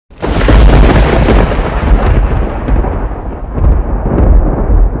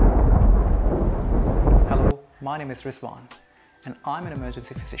My name is Rizwan and I'm an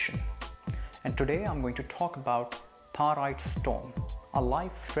emergency physician. And today I'm going to talk about thyroid storm, a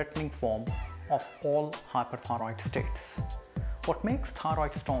life-threatening form of all hyperthyroid states. What makes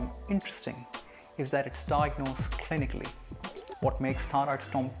thyroid storm interesting is that it's diagnosed clinically. What makes thyroid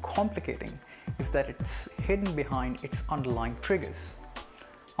storm complicating is that it's hidden behind its underlying triggers.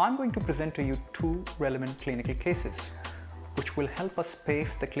 I'm going to present to you two relevant clinical cases which will help us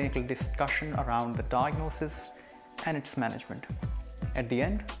pace the clinical discussion around the diagnosis and its management. At the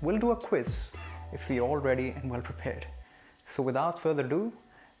end, we'll do a quiz if we're all ready and well prepared. So without further ado,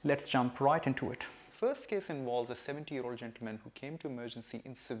 let's jump right into it. First case involves a 70-year-old gentleman who came to emergency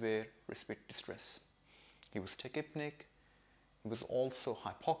in severe respiratory distress. He was tachypneic, he was also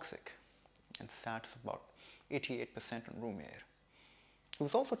hypoxic and sats about 88% on room air. He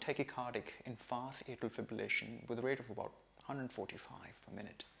was also tachycardic in fast atrial fibrillation with a rate of about 145 per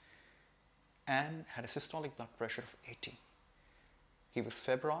minute and had a systolic blood pressure of 80. He was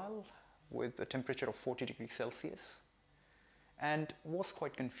febrile with a temperature of 40 degrees Celsius and was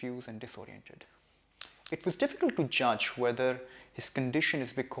quite confused and disoriented. It was difficult to judge whether his condition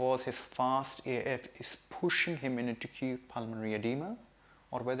is because his fast AF is pushing him into acute pulmonary edema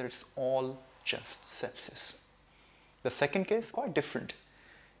or whether it's all just sepsis. The second case, quite different.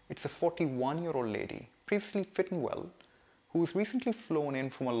 It's a 41-year-old lady, previously fit and well, who was recently flown in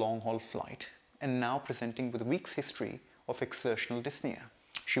from a long-haul flight and now presenting with a week's history of exertional dyspnea.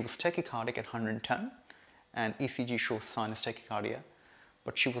 She was tachycardic at 110 and ECG shows sinus tachycardia,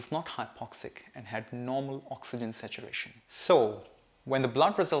 but she was not hypoxic and had normal oxygen saturation. So, when the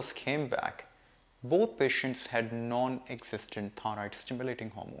blood results came back, both patients had non-existent thyroid stimulating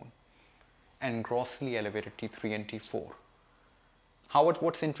hormone and grossly elevated T3 and T4. However,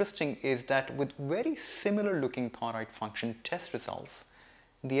 what's interesting is that with very similar looking thyroid function test results,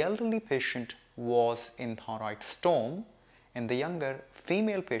 the elderly patient was in thyroid storm and the younger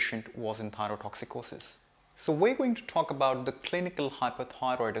female patient was in thyrotoxicosis. So we're going to talk about the clinical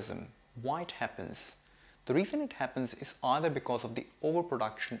hyperthyroidism, why it happens. The reason it happens is either because of the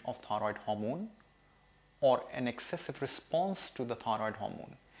overproduction of thyroid hormone or an excessive response to the thyroid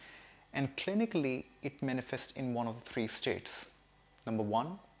hormone. And clinically, it manifests in one of the three states. Number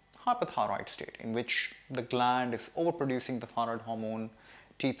one, hyperthyroid state, in which the gland is overproducing the thyroid hormone,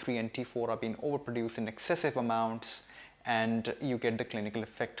 T3 and T4 are being overproduced in excessive amounts, and you get the clinical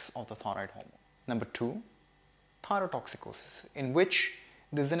effects of the thyroid hormone. Number two, thyrotoxicosis, in which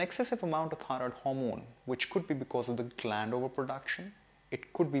there's an excessive amount of thyroid hormone, which could be because of the gland overproduction,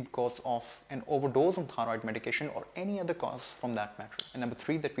 it could be because of an overdose on thyroid medication or any other cause from that matter. And number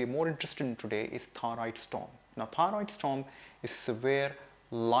three that we are more interested in today is thyroid storm. Now, thyroid storm is severe,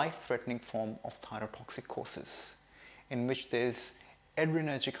 life-threatening form of thyrotoxicosis in which there is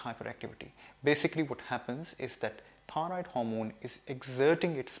adrenergic hyperactivity. Basically, what happens is that thyroid hormone is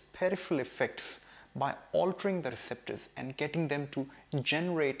exerting its peripheral effects by altering the receptors and getting them to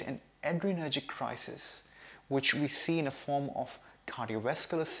generate an adrenergic crisis, which we see in a form of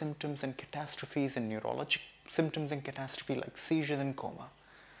cardiovascular symptoms and catastrophes and neurologic symptoms and catastrophe like seizures and coma.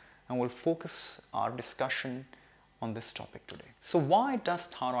 And we'll focus our discussion on this topic today. So why does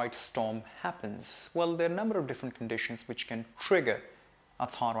thyroid storm happens? Well, there are a number of different conditions which can trigger a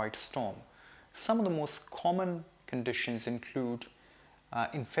thyroid storm. Some of the most common conditions include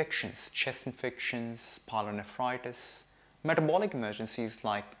infections, chest infections, pyelonephritis, metabolic emergencies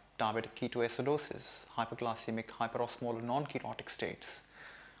like diabetic ketoacidosis, hyperglycemic, hyperosmolar, non-ketotic states.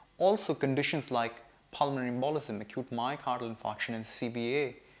 Also conditions like pulmonary embolism, acute myocardial infarction and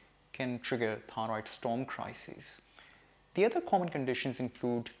CVA can trigger thyroid storm crises. The other common conditions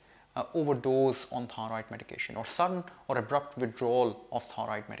include overdose on thyroid medication or sudden or abrupt withdrawal of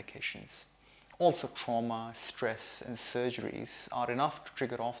thyroid medications. Also trauma, stress and surgeries are enough to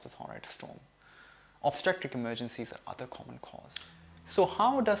trigger off the thyroid storm. Obstetric emergencies are other common causes. So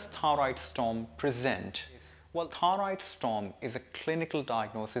how does thyroid storm present? Well, thyroid storm is a clinical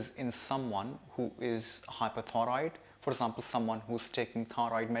diagnosis in someone who is hyperthyroid, for example, someone who's taking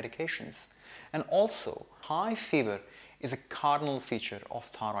thyroid medications. And also, high fever is a cardinal feature of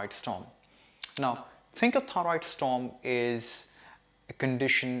thyroid storm. Now, think of thyroid storm as a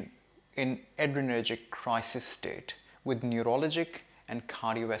condition in adrenergic crisis state with neurologic and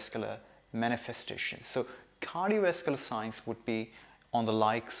cardiovascular manifestations. So, cardiovascular signs would be on the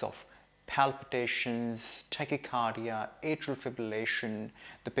likes of palpitations, tachycardia, atrial fibrillation.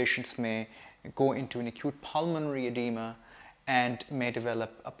 The patients may go into an acute pulmonary edema and may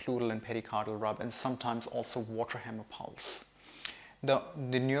develop a pleural and pericardial rub and sometimes also water hammer pulse. The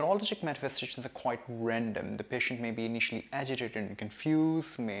neurologic manifestations are quite random. The patient may be initially agitated and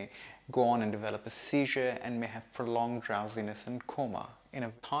confused, may go on and develop a seizure, and may have prolonged drowsiness and coma.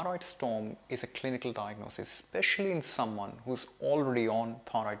 A thyroid storm is a clinical diagnosis, especially in someone who's already on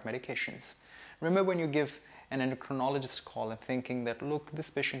thyroid medications. Remember, when you give an endocrinologist a call and thinking that, look, this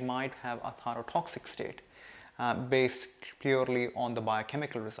patient might have a thyrotoxic state based purely on the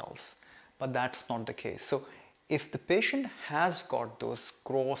biochemical results, but that's not the case. So if the patient has got those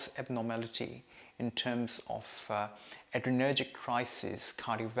gross abnormality in terms of adrenergic crises,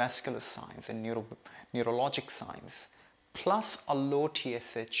 cardiovascular signs, and neurologic signs, plus a low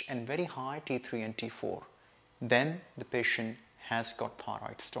TSH and very high T3 and T4, then the patient has got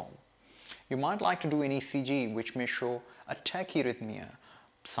thyroid storm. You might like to do an ECG which may show a tachyarrhythmia,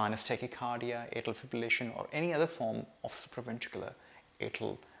 sinus tachycardia, atrial fibrillation, or any other form of supraventricular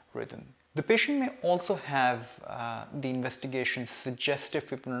atrial rhythm. The patient may also have the investigation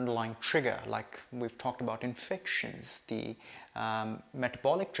suggestive of an underlying trigger, like we've talked about infections, the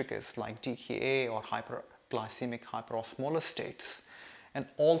metabolic triggers like DKA or hyperglycemic hyperosmolar states, and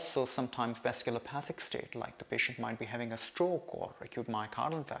also sometimes vasculopathic state, like the patient might be having a stroke or acute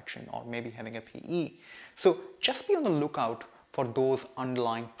myocardial infarction, or maybe having a PE. So just be on the lookout for those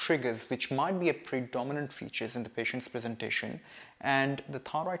underlying triggers which might be a predominant features in the patient's presentation, and the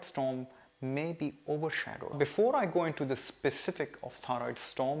thyroid storm may be overshadowed. Before I go into the specific of thyroid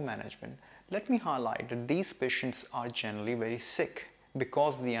storm management, let me highlight that these patients are generally very sick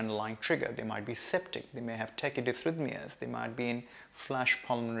because of the underlying trigger. They might be septic, they may have tachydysrhythmias, they might be in flash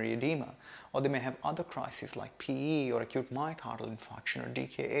pulmonary edema, or they may have other crises like PE or acute myocardial infarction or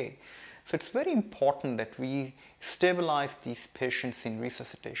DKA. So it's very important that we stabilize these patients in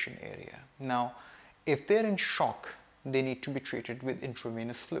resuscitation area. Now, if they're in shock, they need to be treated with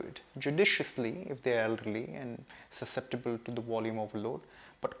intravenous fluid judiciously if they're elderly and susceptible to the volume overload,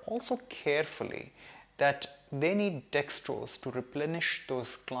 but also carefully that they need dextrose to replenish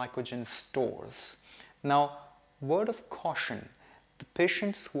those glycogen stores. Now, word of caution, the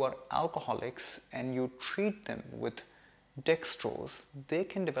patients who are alcoholics and you treat them with dextrose, they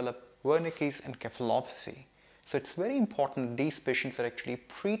can develop Wernicke's encephalopathy. So it's very important these patients are actually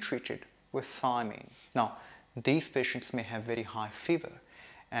pre-treated with thiamine. Now, these patients may have very high fever,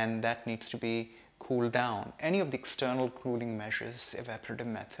 and that needs to be cooled down. Any of the external cooling measures, evaporative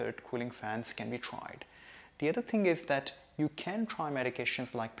method, cooling fans can be tried. The other thing is that you can try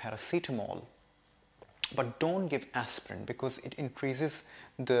medications like paracetamol, but don't give aspirin because it increases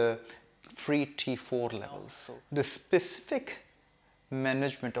the free T4 levels. So the specific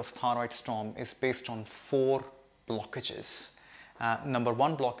management of thyroid storm is based on 4 blockages. Number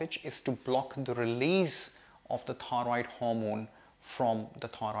 1 blockage is to block the release of the thyroid hormone from the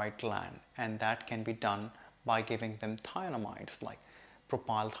thyroid gland, and that can be done by giving them thionamides like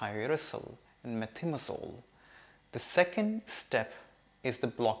propylthiouracil and methimazole. The second step is the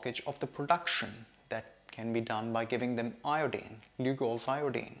blockage of the production. That can be done by giving them iodine, Lugol's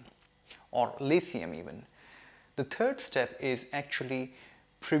iodine, or lithium even. The third step is actually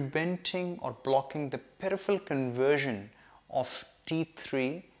preventing or blocking the peripheral conversion of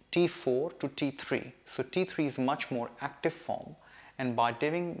T4 to T3. So T3 is much more active form, and by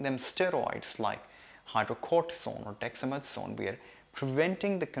giving them steroids like hydrocortisone or dexamethasone, we are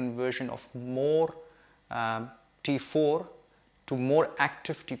preventing the conversion of more T4 to more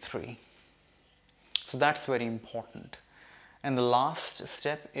active T3. So that's very important. And the last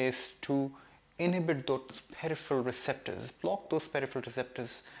step is to inhibit those peripheral receptors, block those peripheral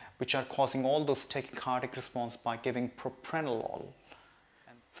receptors which are causing all those tachycardic response by giving propranolol.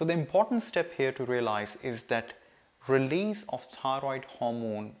 So the important step here to realize is that release of thyroid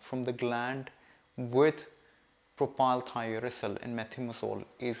hormone from the gland with propylthiouracil and methimazole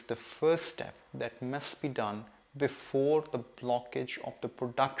is the first step that must be done before the blockage of the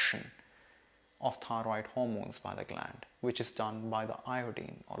production of thyroid hormones by the gland, which is done by the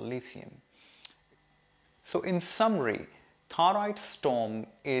iodine or lithium. So in summary, thyroid storm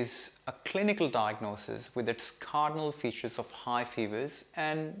is a clinical diagnosis with its cardinal features of high fevers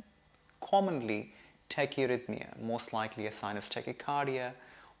and commonly tachyarrhythmia, most likely a sinus tachycardia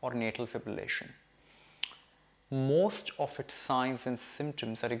or an atrial fibrillation. Most of its signs and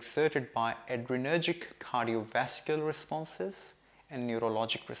symptoms are exerted by adrenergic cardiovascular responses and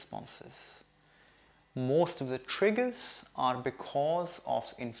neurologic responses. Most of the triggers are because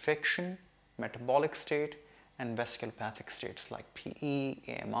of infection, metabolic state, and vasculopathic states like PE,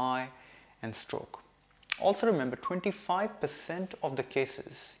 AMI, and stroke. Also remember, 25% of the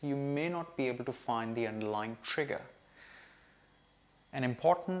cases you may not be able to find the underlying trigger. An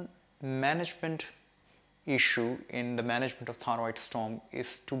important management issue in the management of thyroid storm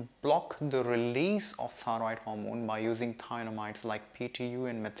is to block the release of thyroid hormone by using thiamides like PTU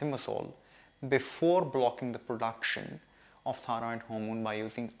and methimazole before blocking the production of thyroid hormone by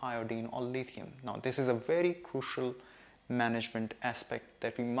using iodine or lithium. Now, this is a very crucial management aspect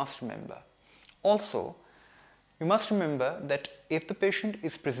that we must remember. Also, you must remember that if the patient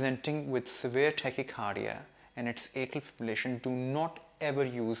is presenting with severe tachycardia and it's atrial fibrillation, do not ever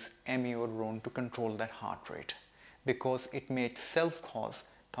use amiodarone to control that heart rate, because it may itself cause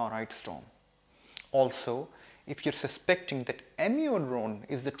thyroid storm. Also, if you're suspecting that amiodarone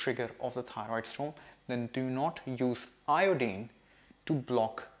is the trigger of the thyroid storm, then do not use iodine to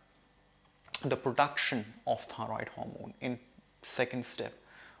block the production of thyroid hormone in second step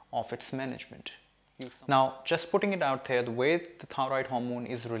of its management. Now, just putting it out there, the way the thyroid hormone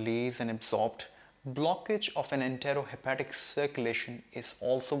is released and absorbed, blockage of an enterohepatic circulation is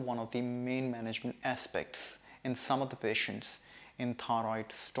also one of the main management aspects in some of the patients in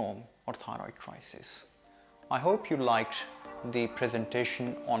thyroid storm or thyroid crisis. I hope you liked the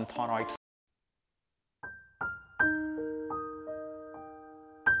presentation on thyroid